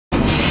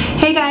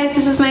Hey guys,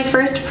 this is my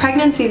first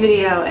pregnancy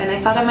video and I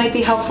thought it might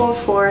be helpful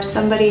for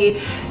somebody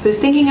who's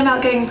thinking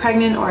about getting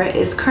pregnant or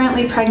is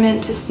currently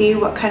pregnant to see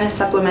what kind of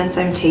supplements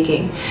I'm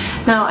taking.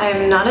 Now,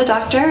 I'm not a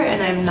doctor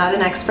and I'm not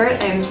an expert.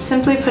 I'm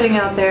simply putting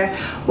out there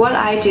what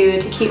I do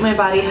to keep my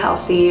body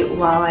healthy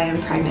while I am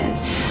pregnant.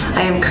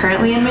 I am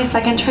currently in my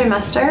second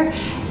trimester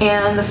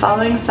and the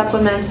following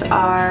supplements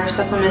are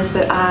supplements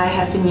that I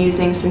have been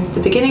using since the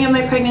beginning of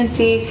my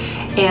pregnancy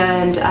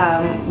and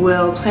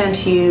will plan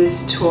to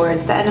use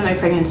toward the end of my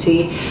pregnancy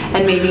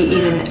and maybe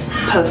even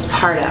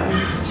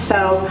postpartum.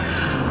 So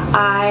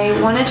I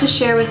wanted to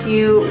share with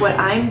you what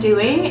I'm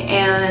doing,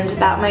 and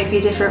that might be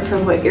different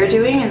from what you're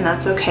doing, and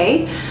that's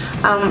okay.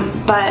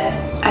 But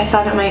I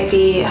thought it might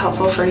be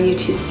helpful for you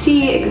to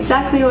see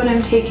exactly what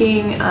I'm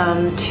taking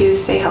to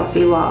stay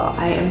healthy while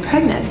I am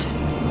pregnant.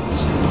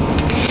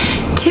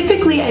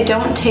 Typically, I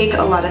don't take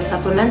a lot of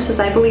supplements as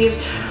I believe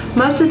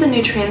most of the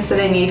nutrients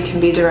that I need can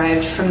be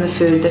derived from the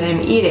food that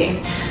I'm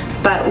eating.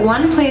 But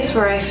one place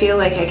where I feel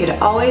like I could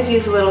always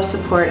use a little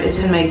support is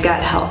in my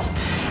gut health.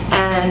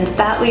 And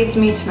that leads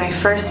me to my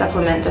first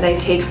supplement that I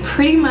take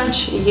pretty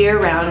much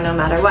year-round no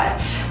matter what,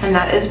 and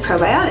that is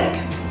probiotic.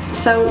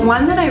 So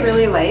one that I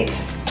really like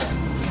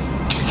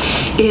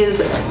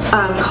is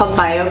called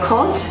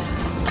BioCult,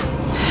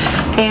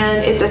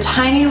 and it's a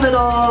tiny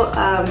little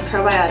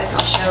probiotic. I'll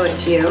show it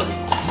to you.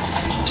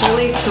 It's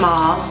really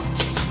small.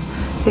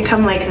 They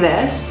come like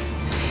this,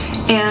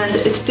 and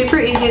it's super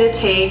easy to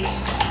take.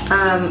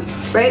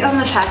 Right on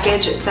the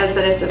package it says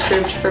that it's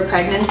approved for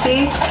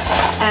pregnancy,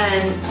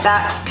 and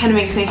that kind of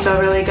makes me feel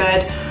really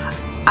good.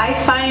 I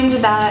find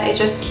that it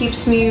just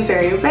keeps me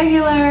very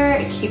regular.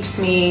 It keeps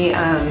me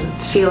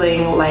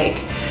feeling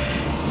like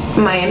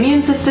my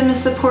immune system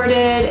is supported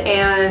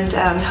and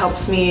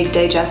helps me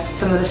digest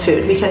some of the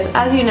food, because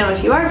as you know,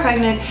 if you are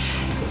pregnant,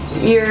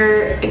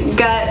 your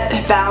gut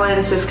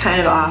balance is kind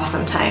of off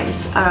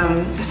sometimes.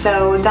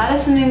 So that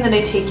is something that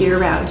I take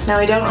year-round. Now,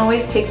 I don't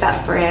always take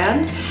that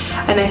brand,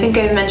 and I think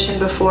I've mentioned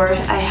before,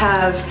 I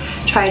have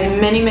tried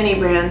many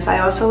brands. I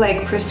also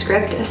like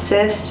Prescript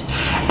Assist,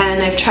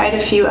 and I've tried a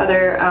few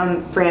other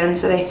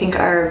brands that I think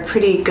are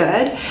pretty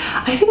good.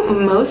 I think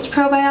most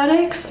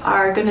probiotics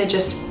are gonna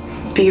just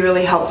be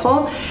really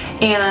helpful,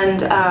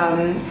 and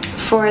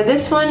for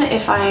this one,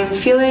 if I'm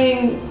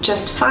feeling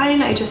just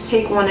fine, I just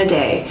take one a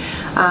day.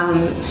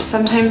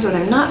 Sometimes when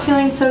I'm not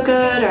feeling so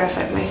good, or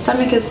if my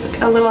stomach is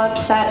a little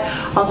upset,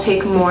 I'll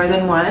take more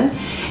than one.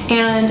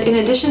 And in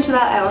addition to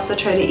that, I also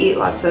try to eat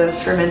lots of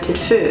fermented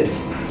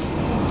foods.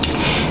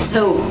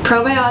 So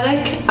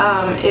probiotic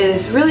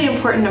is really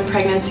important in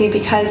pregnancy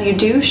because you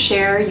do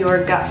share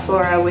your gut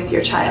flora with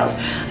your child.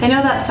 I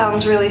know that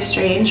sounds really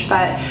strange,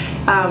 but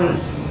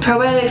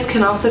probiotics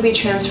can also be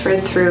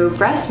transferred through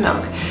breast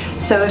milk.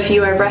 So if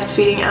you are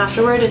breastfeeding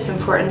afterward, it's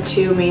important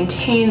to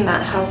maintain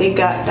that healthy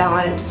gut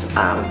balance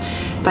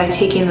by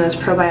taking those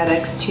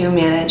probiotics to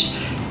manage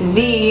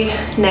the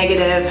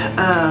negative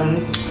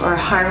or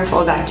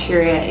harmful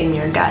bacteria in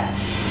your gut.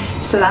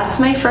 So that's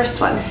my first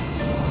one.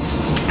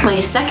 My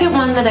second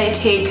one that I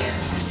take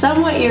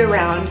somewhat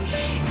year-round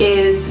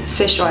is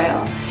fish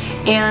oil.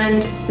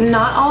 And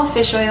not all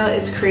fish oil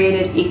is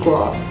created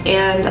equal.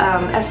 And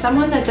as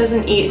someone that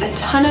doesn't eat a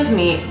ton of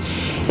meat,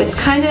 it's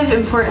kind of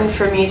important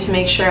for me to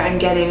make sure I'm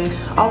getting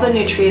all the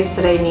nutrients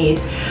that I need,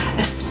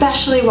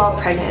 especially while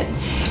pregnant.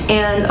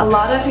 And a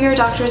lot of your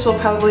doctors will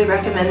probably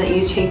recommend that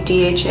you take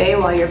DHA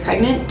while you're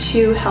pregnant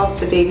to help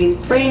the baby's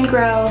brain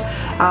grow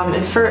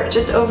and for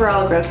just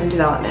overall growth and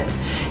development.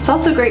 It's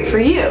also great for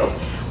you.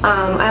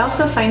 I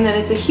also find that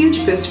it's a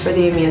huge boost for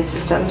the immune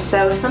system.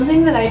 So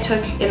something that I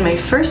took in my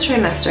first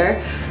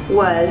trimester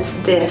was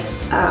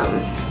this.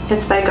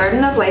 It's by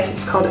Garden of Life.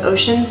 It's called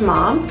Ocean's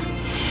Mom.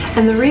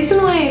 And the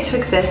reason why I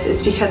took this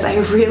is because I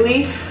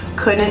really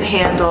couldn't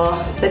handle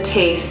the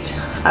taste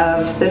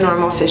of the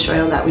normal fish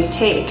oil that we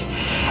take.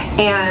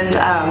 And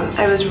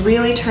I was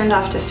really turned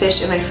off to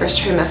fish in my first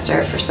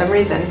trimester for some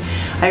reason.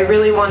 I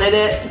really wanted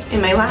it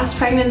in my last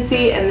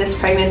pregnancy and this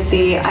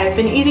pregnancy. I've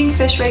been eating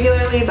fish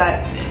regularly,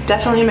 but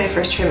definitely in my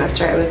first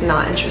trimester I was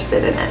not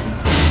interested in it.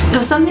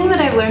 Now, something that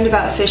I've learned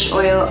about fish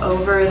oil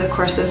over the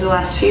course of the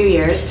last few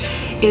years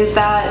is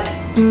that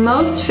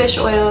most fish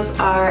oils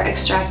are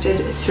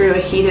extracted through a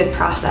heated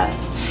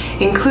process,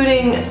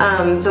 including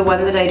the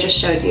one that I just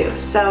showed you.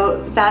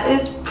 So that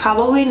is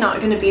probably not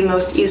going to be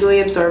most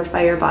easily absorbed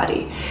by your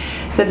body.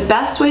 The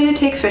best way to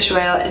take fish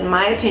oil, in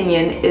my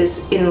opinion, is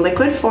in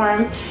liquid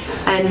form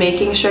and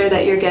making sure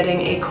that you're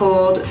getting a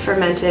cold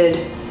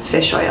fermented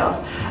fish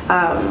oil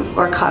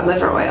or cod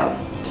liver oil.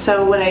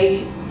 So what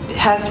I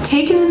have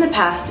taken in the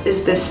past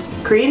is this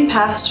Green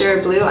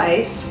Pasture Blue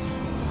Ice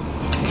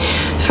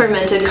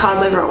fermented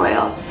cod liver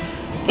oil,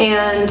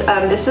 and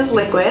this is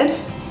liquid.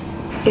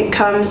 It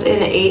comes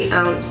in an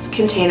 8-ounce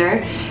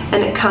container,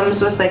 and it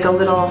comes with like a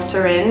little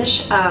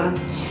syringe.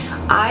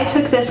 I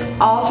took this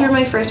all through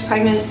my first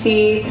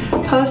pregnancy,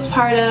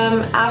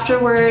 postpartum,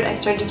 afterward. I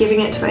started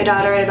giving it to my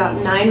daughter at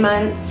about 9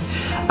 months.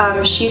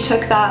 She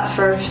took that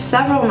for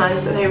several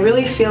months, and I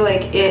really feel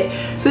like it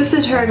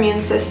boosted her immune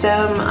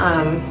system.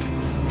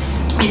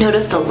 I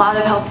noticed a lot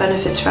of health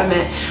benefits from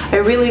it. I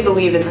really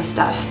believe in this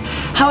stuff.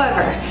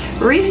 However,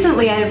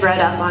 recently I've read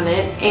up on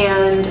it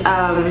and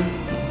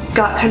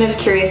got kind of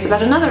curious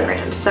about another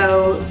brand.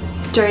 So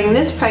during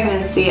this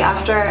pregnancy,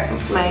 after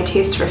my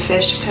taste for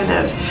fish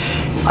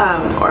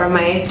or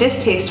my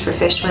distaste for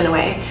fish went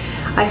away,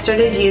 I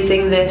started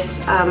using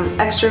this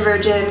extra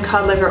virgin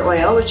cod liver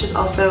oil, which is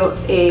also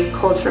a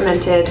cold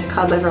fermented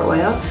cod liver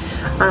oil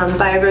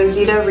by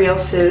Rosita Real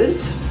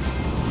Foods.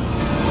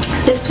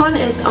 This one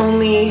is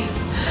only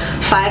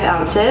 5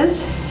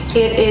 ounces.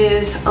 It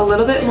is a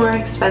little bit more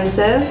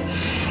expensive.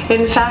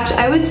 In fact,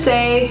 I would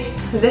say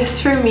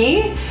this for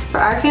me, for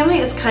our family,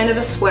 is kind of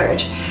a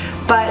splurge.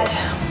 But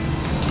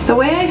the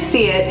way I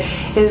see it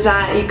is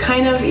that you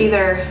kind of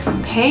either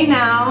pay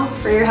now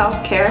for your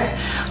health care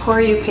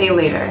or you pay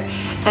later.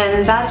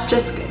 And that's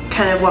just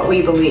kind of what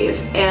we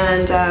believe.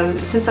 And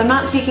since I'm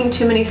not taking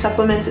too many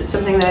supplements, it's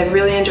something that I've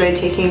really enjoyed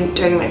taking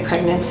during my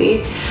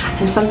pregnancy.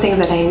 And something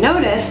that I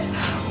noticed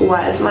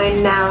was my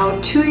now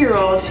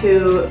 2-year-old,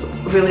 who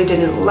really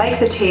didn't like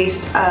the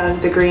taste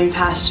of the Green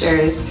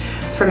Pastures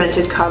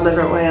fermented cod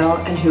liver oil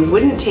and who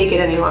wouldn't take it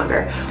any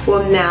longer,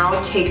 will now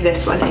take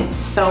this one. It's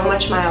so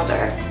much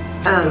milder.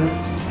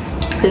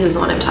 This is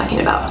the one I'm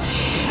talking about.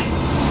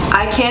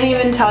 I can't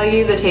even tell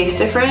you the taste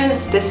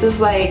difference. This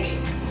is like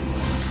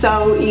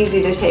so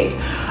easy to take.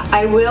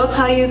 I will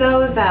tell you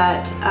though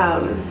that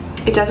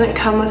it doesn't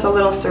come with a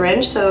little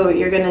syringe, so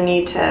you're gonna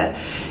need to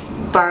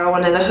borrow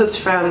one of those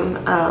from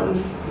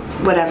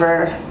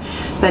whatever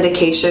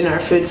medication or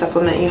food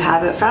supplement you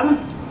have it from.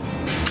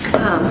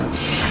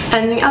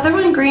 And the other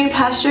one, Green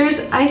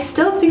Pastures, I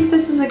still think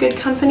this is a good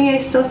company. I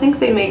still think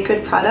they make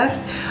good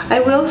products. I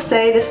will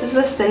say this is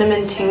the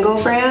Cinnamon Tingle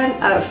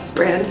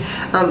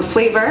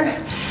flavor,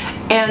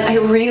 and I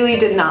really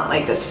did not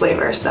like this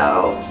flavor.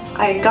 So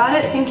I got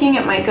it thinking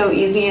it might go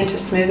easy into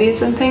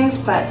smoothies and things,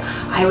 but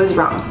I was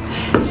wrong.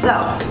 So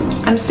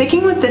I'm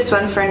sticking with this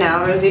one for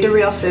now, Rosita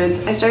Real Foods.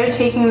 I started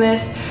taking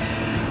this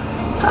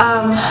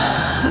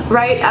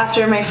right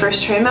after my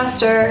first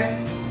trimester,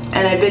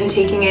 and I've been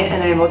taking it,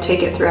 and I will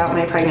take it throughout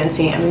my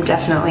pregnancy and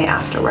definitely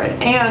afterward.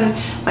 And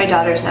my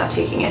daughter's now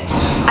taking it.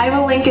 I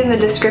will link in the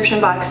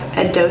description box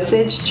a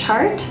dosage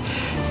chart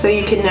so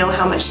you can know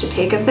how much to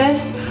take of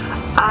this.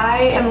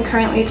 I am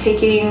currently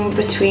taking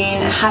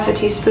between ½ a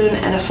teaspoon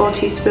and a full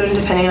teaspoon,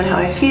 depending on how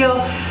I feel,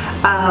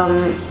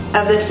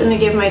 of this, and I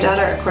give my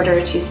daughter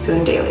 ¼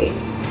 teaspoon daily,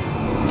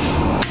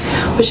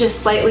 which is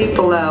slightly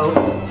below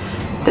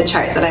the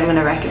chart that I'm going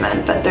to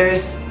recommend, but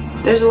there's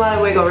a lot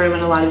of wiggle room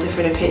and a lot of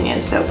different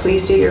opinions, so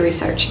please do your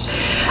research.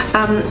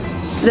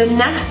 The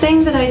next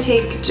thing that I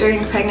take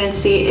during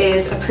pregnancy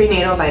is a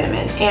prenatal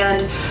vitamin,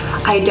 and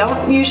I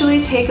don't usually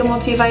take a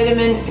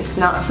multivitamin. It's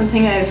not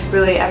something I've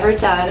really ever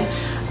done,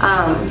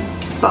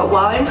 but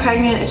while I'm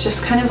pregnant, it's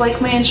just kind of like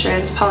my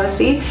insurance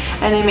policy,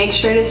 and I make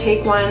sure to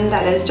take one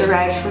that is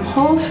derived from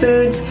whole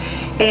foods,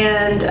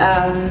 and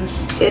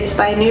it's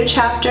by New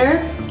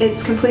Chapter.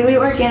 It's completely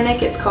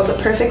organic. It's called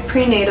the Perfect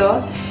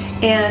Prenatal,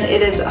 and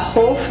it is a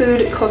whole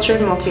food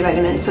cultured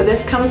multivitamin. So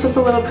this comes with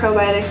a little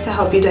probiotics to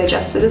help you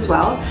digest it as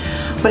well.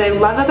 What I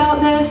love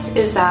about this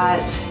is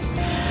that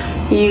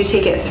you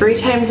take it 3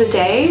 times a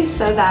day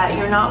so that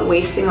you're not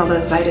wasting all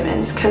those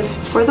vitamins, because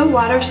for the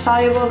water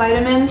soluble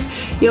vitamins,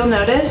 you'll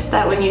notice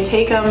that when you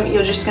take them,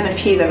 you're just going to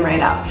pee them right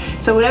out.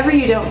 So whatever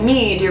you don't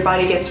need, your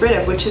body gets rid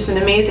of, which is an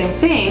amazing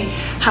thing.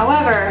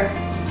 However,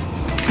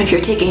 if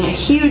you're taking a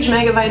huge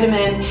mega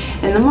vitamin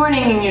in the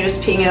morning and you're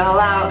just peeing it all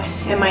out,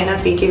 it might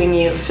not be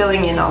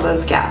filling in all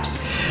those gaps.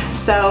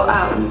 So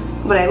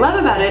what I love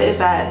about it is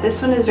that this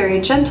one is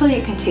very gentle.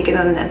 You can take it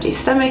on an empty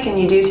stomach, and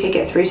you do take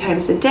it 3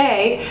 times a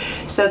day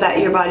so that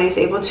your body is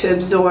able to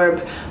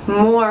absorb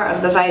more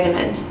of the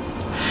vitamin.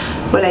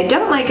 What I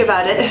don't like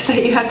about it is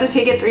that you have to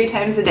take it 3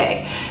 times a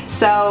day.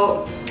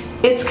 So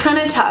it's kind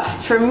of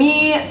tough. For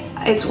me,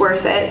 it's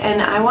worth it,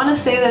 and I want to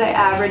say that I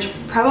average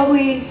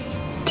probably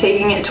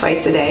taking it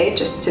twice a day,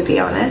 just to be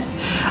honest.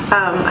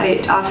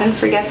 I often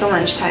forget the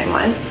lunchtime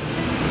one.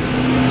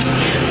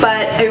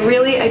 But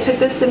I took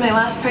this in my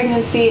last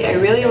pregnancy. I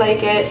really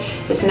like it.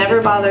 It's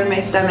never bothered my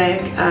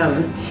stomach.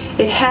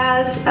 It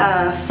has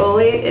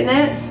folate in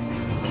it,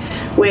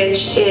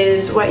 which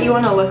is what you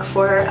want to look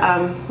for.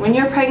 When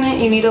you're pregnant,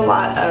 you need a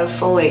lot of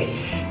folate,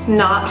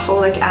 not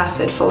folic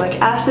acid. Folic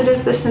acid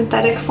is the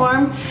synthetic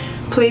form.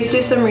 Please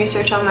do some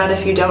research on that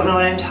if you don't know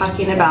what I'm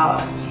talking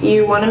about.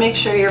 You want to make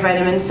sure your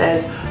vitamin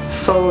says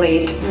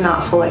folate,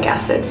 not folic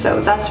acid. So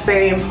that's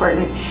very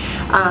important,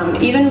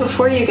 even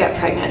before you get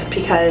pregnant,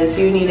 because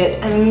you need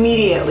it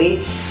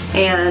immediately,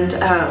 and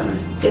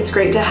it's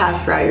great to have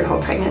throughout your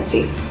whole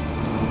pregnancy.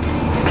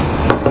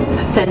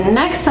 The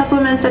next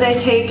supplement that I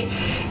take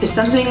is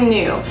something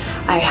new.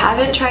 I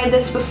haven't tried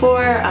this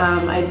before.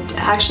 I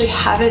actually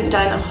haven't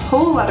done a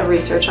whole lot of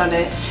research on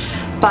it.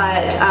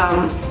 But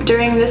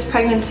during this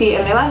pregnancy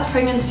and my last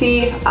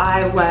pregnancy,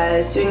 I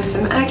was doing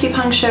some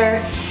acupuncture,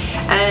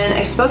 and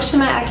I spoke to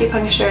my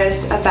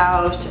acupuncturist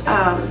about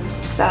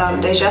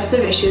some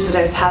digestive issues that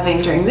I was having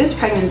during this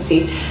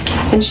pregnancy,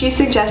 and she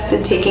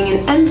suggested taking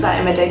an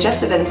enzyme, a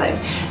digestive enzyme.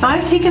 Now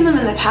I've taken them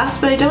in the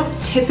past, but I don't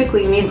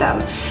typically need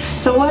them.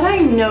 So what I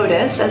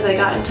noticed as I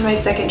got into my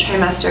second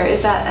trimester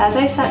is that as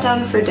I sat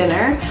down for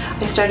dinner,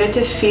 I started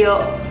to feel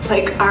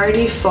like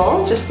already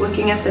full just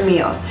looking at the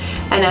meal.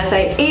 And as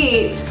I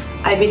ate,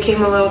 I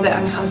became a little bit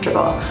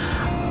uncomfortable.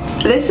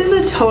 This is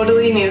a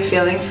totally new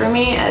feeling for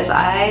me, as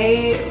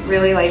I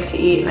really like to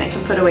eat and I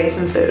can put away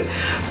some food.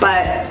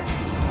 But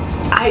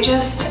I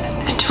just,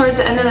 towards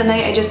the end of the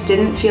night, I just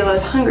didn't feel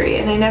as hungry,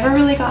 and I never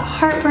really got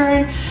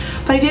heartburn,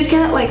 but I did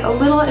get like a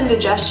little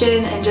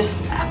indigestion and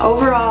just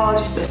overall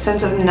just a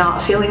sense of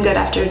not feeling good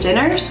after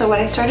dinner. So what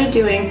I started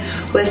doing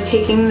was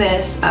taking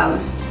this,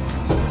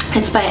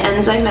 it's by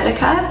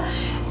Enzymedica,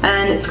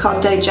 and it's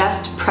called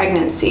Digest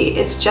Pregnancy.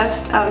 It's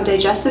just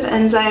digestive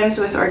enzymes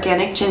with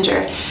organic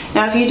ginger.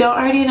 Now if you don't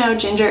already know,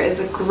 ginger is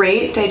a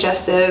great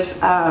digestive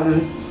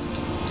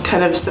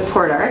kind of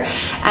supporter,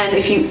 and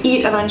if you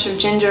eat a bunch of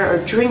ginger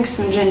or drink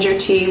some ginger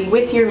tea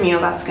with your meal,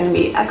 that's going to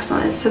be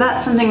excellent. So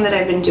that's something that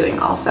I've been doing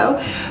also.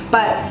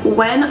 But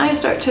when I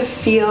start to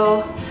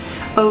feel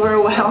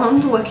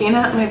overwhelmed looking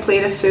at my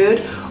plate of food,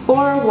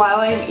 or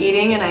while I'm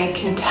eating and I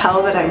can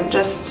tell that I'm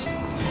just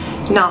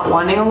not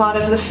wanting a lot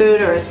of the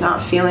food, or it's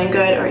not feeling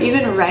good, or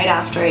even right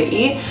after I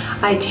eat,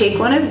 I take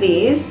one of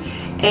these,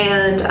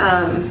 and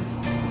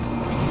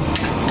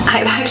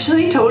I've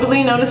actually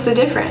totally noticed a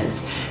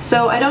difference.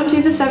 So I don't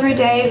do this every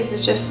day, this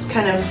is just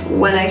kind of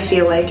when I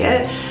feel like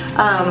it,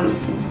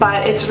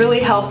 but it's really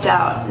helped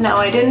out. Now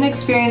I didn't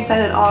experience that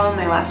at all in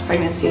my last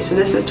pregnancy, so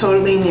this is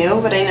totally new,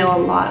 but I know a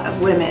lot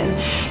of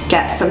women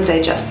get some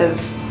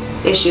digestive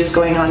issues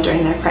going on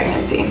during their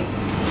pregnancy.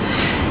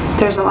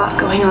 There's a lot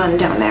going on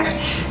down there.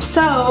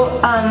 So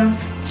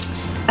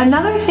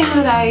another thing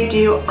that I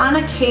do on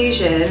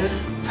occasion,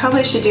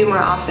 probably should do more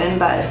often,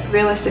 but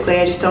realistically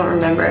I just don't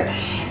remember,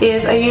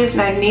 is I use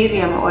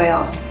magnesium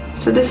oil.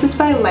 So this is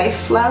by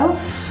LifeFlow.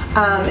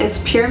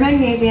 It's pure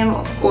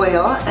magnesium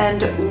oil,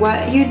 and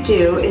what you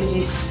do is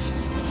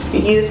you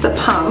use the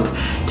pump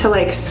to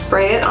like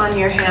spray it on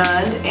your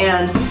hand,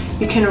 and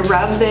you can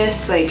rub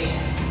this like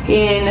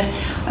in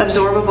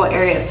absorbable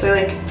areas, so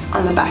like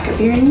on the back of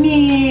your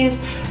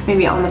knees,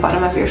 maybe on the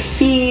bottom of your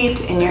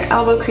feet, in your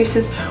elbow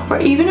creases, or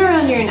even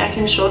around your neck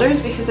and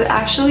shoulders, because it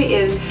actually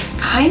is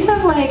kind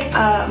of like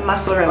a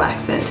muscle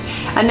relaxant,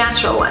 a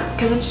natural one,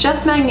 because it's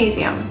just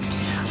magnesium.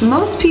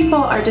 Most people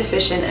are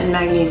deficient in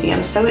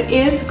magnesium, so it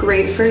is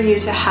great for you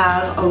to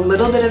have a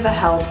little bit of a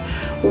help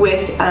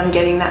with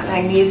getting that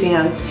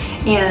magnesium,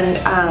 and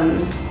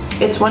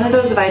it's one of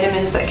those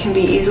vitamins that can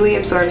be easily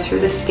absorbed through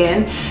the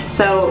skin.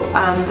 So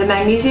the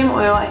magnesium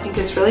oil I think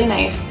is really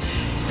nice.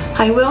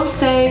 I will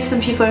say some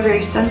people are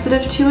very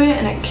sensitive to it,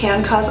 and it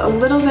can cause a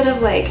little bit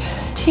of like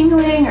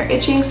tingling or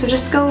itching, so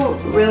just go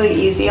really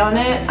easy on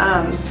it.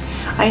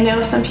 I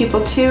know some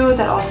people too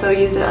that also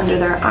use it under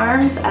their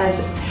arms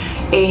as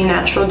a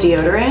natural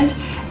deodorant,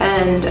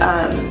 and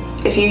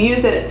if you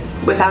use it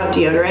without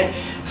deodorant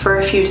for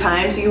a few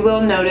times, you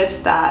will notice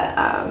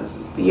that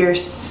your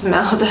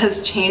smell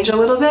does change a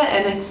little bit,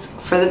 and it's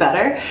for the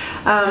better.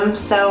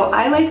 So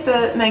I like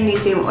the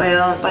magnesium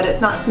oil, but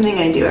it's not something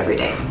I do every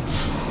day.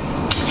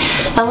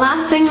 The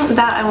last thing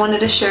that I wanted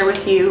to share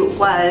with you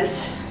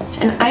was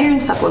an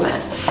iron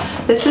supplement.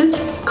 This is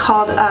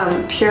called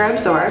Pure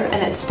Absorb,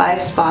 and it's by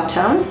Spa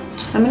Tone.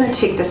 I'm going to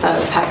take this out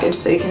of the package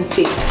so you can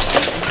see.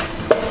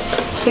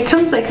 It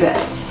comes like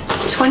this,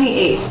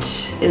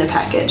 28 in a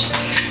package.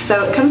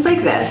 So it comes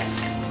like this.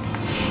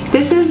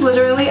 This is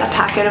literally a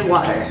packet of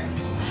water.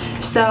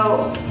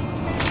 So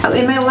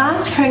in my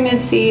last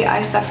pregnancy,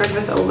 I suffered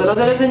with a little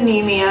bit of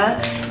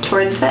anemia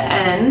towards the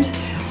end,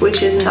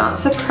 which is not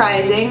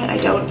surprising. I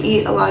don't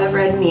eat a lot of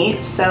red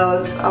meat,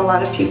 so a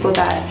lot of people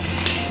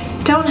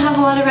that don't have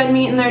a lot of red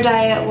meat in their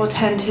diet will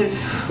tend to,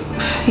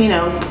 you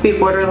know, be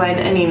borderline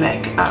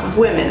anemic,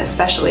 women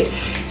especially.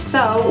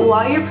 So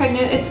while you're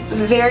pregnant, it's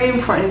very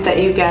important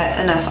that you get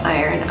enough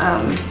iron.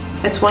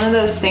 It's one of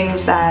those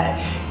things that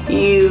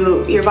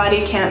your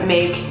body can't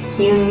make.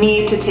 You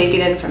need to take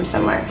it in from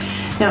somewhere.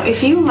 Now,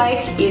 if you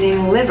like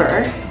eating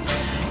liver,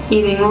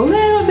 eating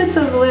little bits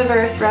of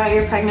liver throughout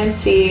your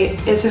pregnancy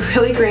is a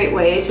really great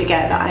way to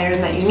get the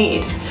iron that you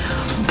need.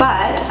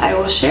 But I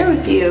will share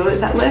with you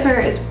that liver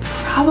is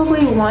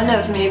probably one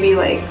of maybe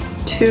like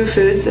 2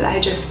 foods that I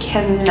just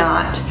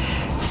cannot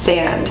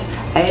stand.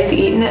 I have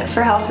eaten it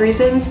for health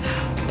reasons.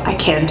 I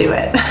can't do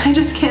it. I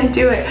just can't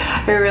do it.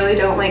 I really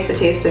don't like the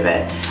taste of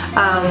it.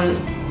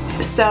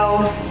 So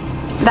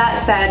that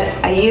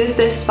said, I use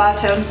this Spa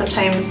Tone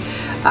sometimes,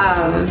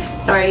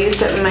 or I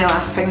used it in my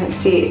last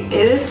pregnancy.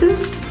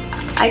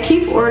 I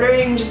keep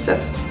ordering just a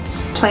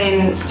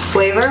plain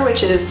flavor,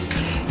 which is,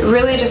 it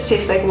really just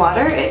tastes like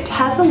water. It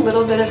has a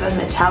little bit of a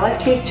metallic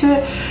taste to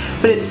it,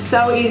 but it's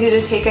so easy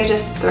to take. I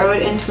just throw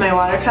it into my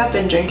water cup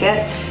and drink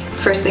it.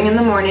 first thing in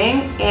the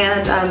morning,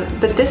 and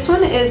but this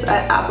one is an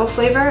apple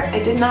flavor. I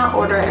did not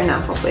order an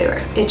apple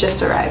flavor, it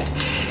just arrived.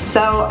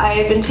 So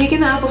I've been taking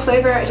the apple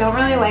flavor. I don't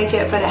really like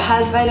it, but it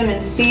has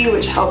vitamin C,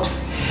 which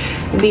helps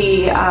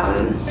the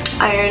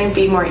iron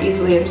be more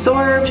easily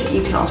absorbed.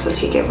 You can also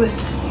take it with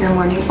your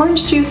morning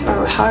orange juice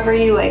or however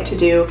you like to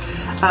do,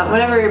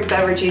 whatever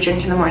beverage you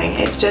drink in the morning.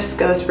 It just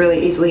goes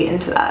really easily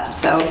into that.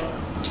 So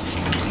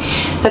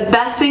the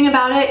best thing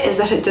about it is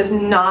that it does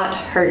not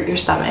hurt your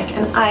stomach,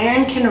 and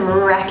iron can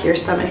wreck your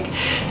stomach.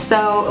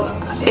 So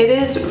it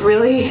is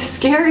really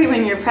scary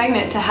when you're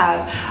pregnant to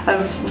have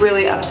a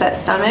really upset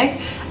stomach,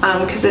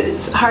 because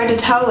it's hard to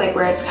tell like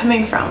where it's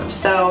coming from.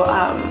 So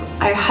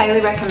I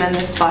highly recommend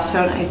this Spa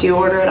Tone. I do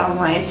order it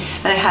online,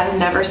 and I have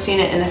never seen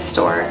it in a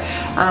store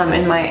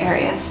in my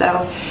area.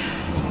 So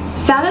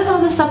that is all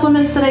the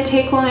supplements that I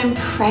take while I'm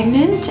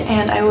pregnant,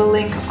 and I will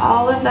link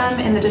all of them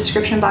in the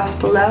description box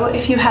below.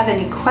 If you have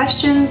any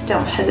questions,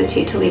 don't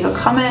hesitate to leave a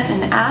comment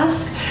and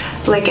ask.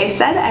 Like I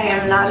said, I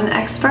am not an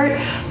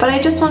expert, but I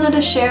just wanted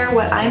to share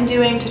what I'm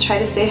doing to try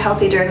to stay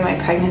healthy during my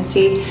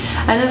pregnancy.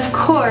 And of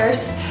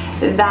course,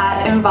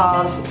 that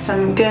involves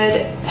some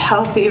good,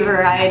 healthy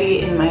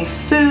variety in my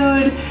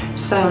food,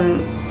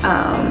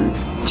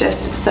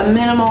 just some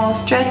minimal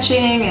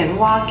stretching and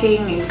walking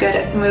and good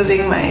at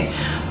moving my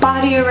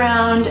body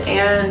around,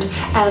 and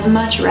as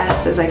much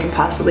rest as I can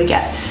possibly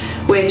get,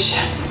 which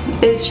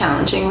is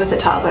challenging with a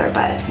toddler,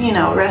 but you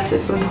know, rest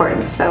is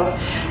important. So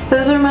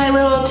those are my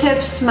little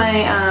tips,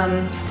 my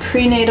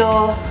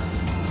prenatal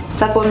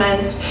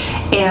supplements,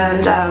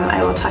 and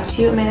I will talk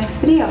to you in my next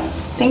video.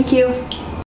 Thank you.